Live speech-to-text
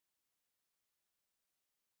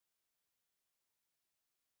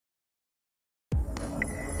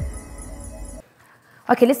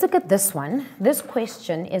Okay, let's look at this one. This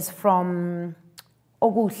question is from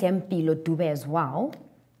Oguhlempilo Dube as well.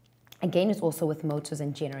 Again, it's also with motors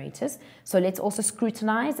and generators. So let's also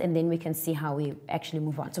scrutinize and then we can see how we actually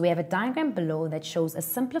move on. So we have a diagram below that shows a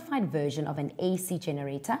simplified version of an AC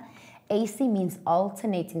generator. AC means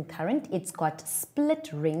alternating current. It's got split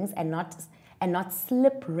rings and not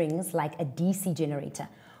slip rings like a DC generator.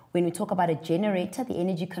 When we talk about a generator, the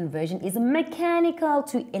energy conversion is mechanical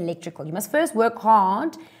to electrical. You must first work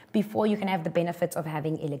hard before you can have the benefits of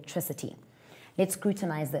having electricity. Let's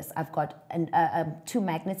scrutinize this. I've got two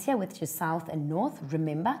magnets here, which is south and north.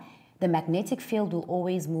 Remember, the magnetic field will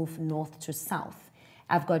always move north to south.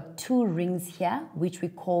 I've got two rings here, which we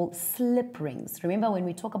call slip rings. Remember when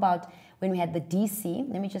we talk about, when we had the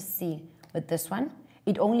DC, let me just see with this one,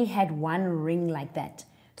 it only had one ring like that.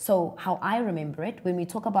 So how I remember it, when we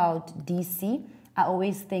talk about DC, I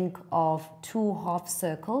always think of two half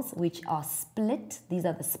circles which are split. These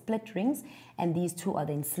are the split rings and these two are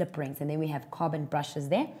then slip rings. And then we have carbon brushes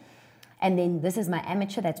there. And then this is my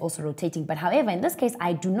armature that's also rotating. But however, in this case,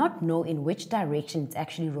 I do not know in which direction it's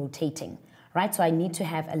actually rotating, right? So I need to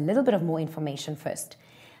have a little bit of more information first.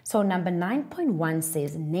 So number 9.1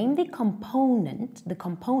 says, name the component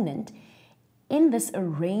in this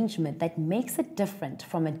arrangement that makes it different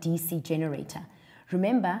from a DC generator.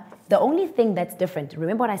 Remember, the only thing that's different,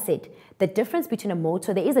 remember what I said, the difference between a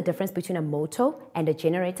motor, there is a difference between a motor and a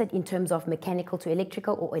generator in terms of mechanical to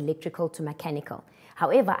electrical or electrical to mechanical.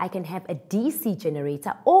 However, I can have a DC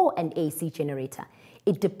generator or an AC generator.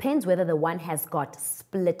 It depends whether the one has got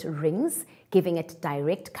split rings, giving it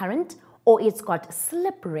direct current, or it's got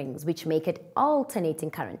slip rings, which make it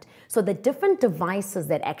alternating current. So the different devices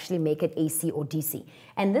that actually make it AC or DC.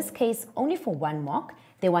 In this case, only for 1 mark,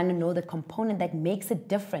 they want to know the component that makes it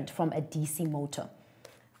different from a DC motor.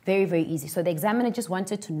 Very, very easy. So the examiner just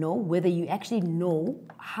wanted to know whether you actually know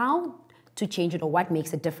how to change it or what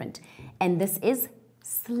makes it different. And this is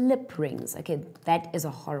slip rings. Okay, that is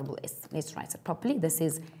a horrible S. Let's write it properly. This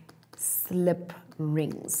is slip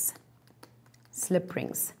rings. Slip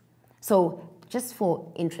rings. So just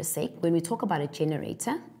for interest's sake, when we talk about a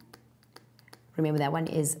generator, remember that one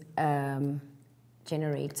is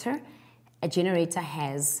generator. A generator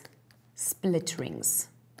has split rings.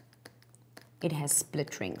 It has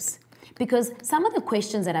split rings. Because some of the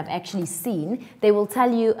questions that I've actually seen, they will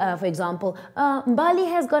tell you, for example,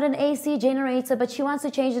 Mbali has got an AC generator, but she wants to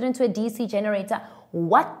change it into a DC generator.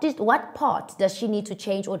 What part does she need to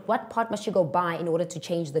change, or what part must she go buy in order to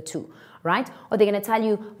change the two, right? Or they're going to tell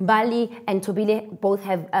you Mbali and Tobile both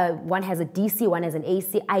have, one has a DC, one has an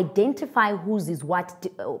AC. Identify whose is what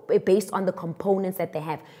based on the components that they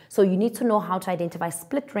have. So you need to know how to identify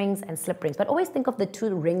split rings and slip rings. But always think of the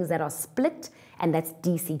two rings that are split, and that's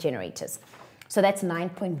DC generators. So that's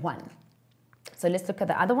 9.1. So let's look at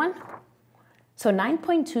the other one. So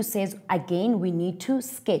 9.2 says, again, we need to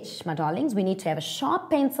sketch, my darlings. We need to have a sharp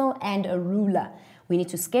pencil and a ruler. We need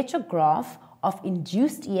to sketch a graph of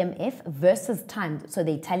induced EMF versus time. So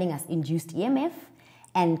they're telling us induced EMF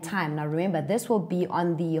and time. Now remember, this will be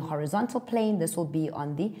on the horizontal plane. This will be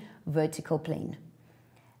on the vertical plane.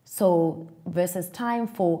 So versus time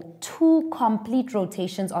for 2 complete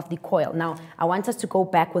rotations of the coil. Now, I want us to go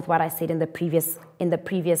back with what I said in the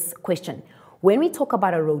previous question. When we talk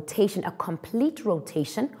about a rotation, a complete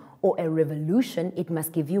rotation or a revolution, it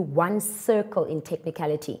must give you 1 circle in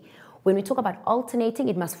technicality. When we talk about alternating,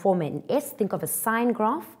 it must form an S. Think of a sine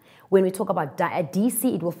graph. When we talk about a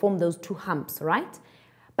DC, it will form those 2 humps, right?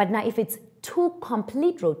 But now if it's 2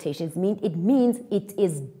 complete rotations, it means it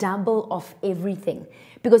is double of everything.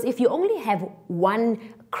 Because if you only have 1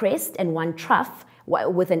 crest and 1 trough,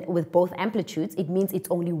 with both amplitudes, it means it's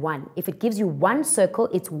only 1. If it gives you 1 circle,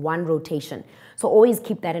 it's 1 rotation. So always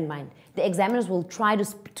keep that in mind. The examiners will try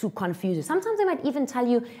to confuse you. Sometimes they might even tell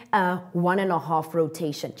you 1.5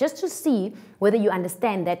 rotation, just to see whether you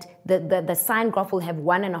understand that the sine graph will have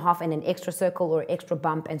 1.5 and an extra circle or extra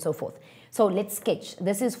bump and so forth. So let's sketch.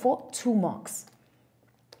 This is for 2 marks.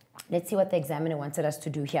 Let's see what the examiner wanted us to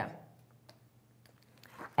do here.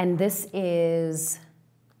 And this is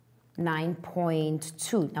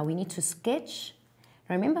 9.2. Now we need to sketch.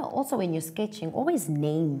 Remember also when you're sketching, always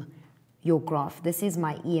name your graph. This is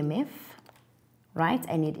my EMF, right?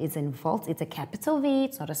 And it is in volts. It's a capital V.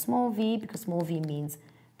 It's not a small v, because small v means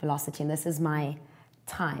velocity. And this is my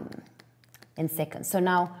time in seconds. So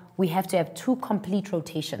now we have to have 2 complete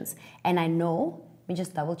rotations. And I know, let me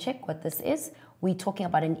just double check what this is. We're talking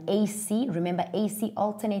about an AC. Remember AC,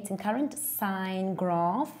 alternating current, sine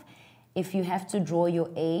graph. If you have to draw your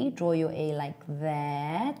A like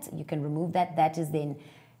that. You can remove that. That is then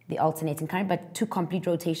the alternating current, but 2 complete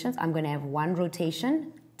rotations. I'm going to have 1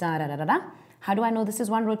 rotation, da da da da da. How do I know this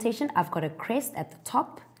is 1 rotation? I've got a crest at the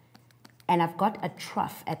top, and I've got a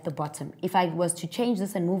trough at the bottom. If I was to change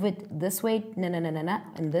this and move it this way,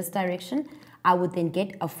 in this direction, I would then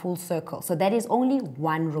get a full circle. So that is only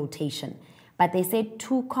 1 rotation. But they said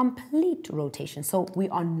 2 complete rotations. So we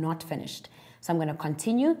are not finished. So I'm going to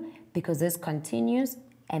continue because this continues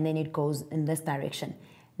and then it goes in this direction.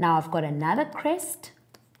 Now I've got another crest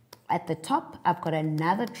at the top. I've got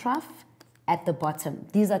another trough at the bottom.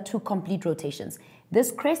 These are 2 complete rotations.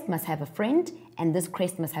 This crest must have a friend and this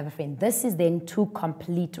crest must have a friend. This is then 2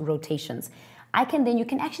 complete rotations. You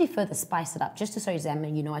can actually further spice it up just to show examiner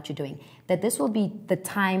you know what you're doing. That this will be the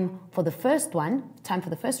time for the first one, time for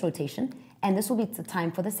the first rotation, and this will be the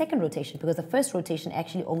time for the second rotation because the first rotation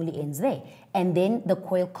actually only ends there. And then the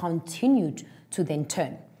coil continued to then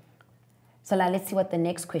turn. So now let's see what the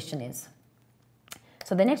next question is.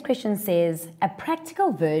 So the next question says, a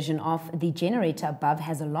practical version of the generator above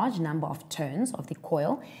has a large number of turns of the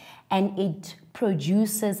coil and it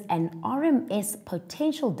produces an RMS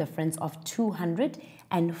potential difference of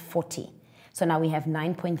 240. So now we have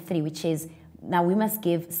 9.3, which is, now we must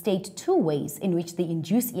state 2 ways in which the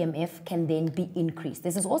induced EMF can then be increased.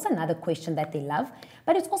 This is also another question that they love,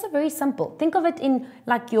 but it's also very simple. Think of it in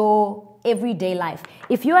like your everyday life.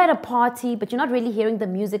 If you're at a party, but you're not really hearing the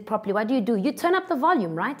music properly, what do? You turn up the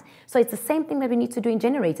volume, right? So it's the same thing that we need to do in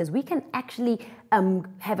generators. We can actually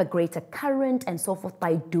have a greater current and so forth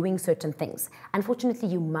by doing certain things. Unfortunately,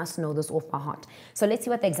 you must know this off by heart. So let's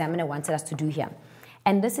see what the examiner wanted us to do here.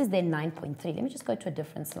 And this is then 9.3. Let me just go to a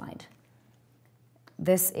different slide.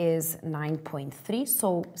 This is 9.3.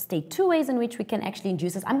 So state 2 ways in which we can actually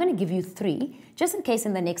induce this. I'm going to give you 3, just in case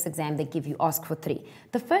in the next exam they ask for 3.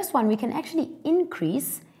 The first one, we can actually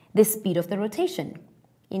increase the speed of the rotation.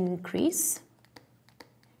 Increase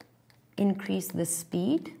the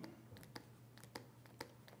speed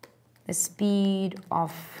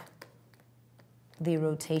of the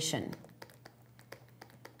rotation.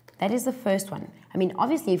 That is the first one. I mean,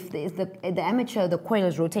 obviously, if the coil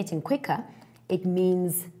is rotating quicker, it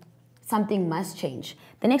means something must change.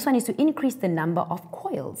 The next one is to increase the number of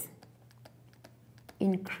coils.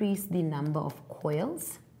 Increase the number of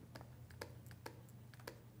coils.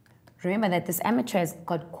 Remember that this armature has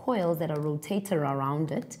got coils that are rotator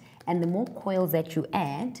around it, and the more coils that you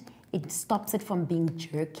add, it stops it from being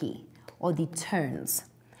jerky or the turns.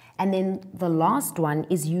 And then the last one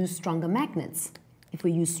is use stronger magnets. If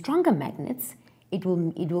we use stronger magnets, it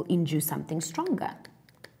will induce something stronger.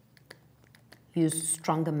 Use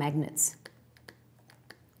stronger magnets.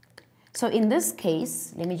 So in this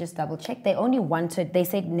case, let me just double check. They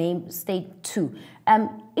said state 2.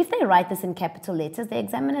 If they write this in capital letters, the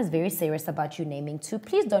examiner is very serious about you naming 2.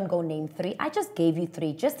 Please don't go name 3. I just gave you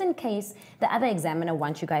 3 just in case the other examiner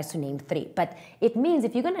wants you guys to name 3. But it means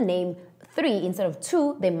if you're going to name 3 instead of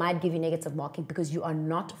 2, they might give you negative marking because you are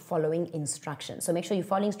not following instructions. So make sure you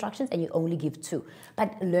follow instructions and you only give 2.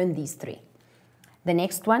 But learn these 3. The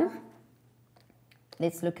next one.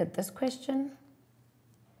 Let's look at this question.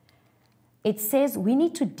 It says we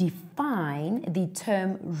need to define the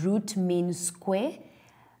term root mean square,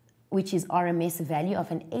 which is RMS value of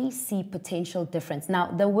an AC potential difference. Now,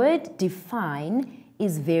 the word define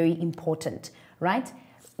is very important, right?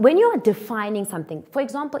 When you are defining something, for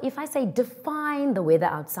example, if I say define the weather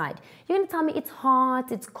outside, you're going to tell me it's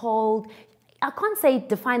hot, it's cold. I can't say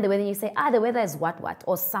define the weather and you say, the weather is what,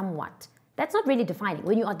 or somewhat. That's not really defining.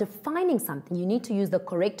 When you are defining something, you need to use the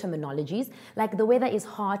correct terminologies, like the weather is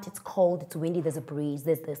hot, it's cold, it's windy, there's a breeze,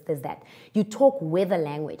 there's this, there's that. You talk weather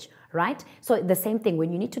language, right? So the same thing,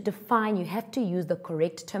 when you need to define, you have to use the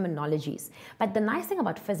correct terminologies. But the nice thing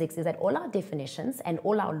about physics is that all our definitions and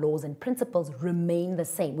all our laws and principles remain the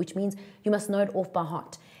same, which means you must know it off by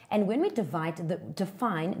heart. And when we define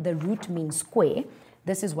the root mean square,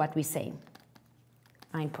 this is what we say.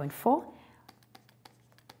 9.4.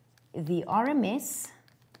 The RMS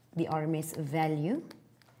value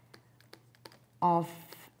of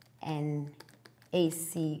an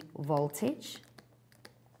AC voltage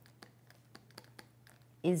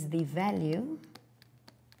is the value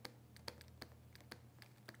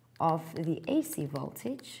of the AC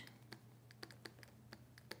voltage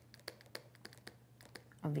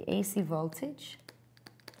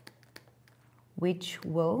which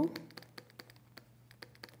will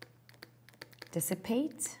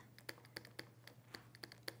dissipate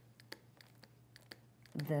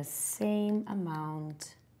the same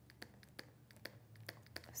amount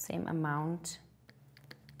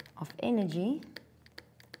of energy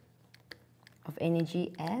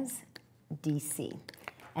as DC.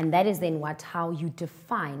 And that is then how you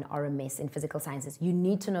define RMS in physical sciences. You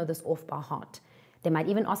need to know this off by heart. They might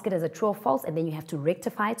even ask it as a true or false, and then you have to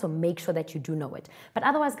rectify it, so make sure that you do know it. But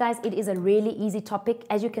otherwise, guys, it is a really easy topic.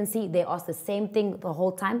 As you can see, they ask the same thing the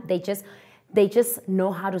whole time. They just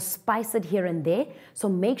know how to spice it here and there. So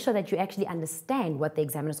make sure that you actually understand what the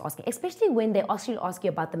examiner is asking, especially when they actually ask you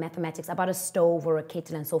about the mathematics, about a stove or a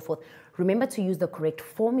kettle and so forth. Remember to use the correct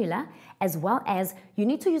formula, as well as you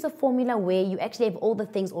need to use a formula where you actually have all the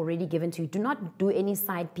things already given to you. Do not do any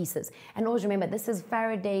side pieces. And always remember, this is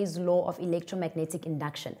Faraday's law of electromagnetic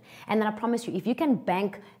induction. And then I promise you, if you can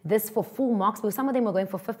bank this for full marks, because some of them are going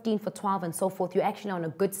for 15, for 12 and so forth, you're actually on a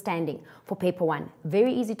good standing for paper 1.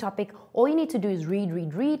 Very easy topic. All you need to do is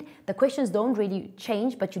read. The questions don't really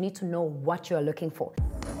change, but you need to know what you're looking for.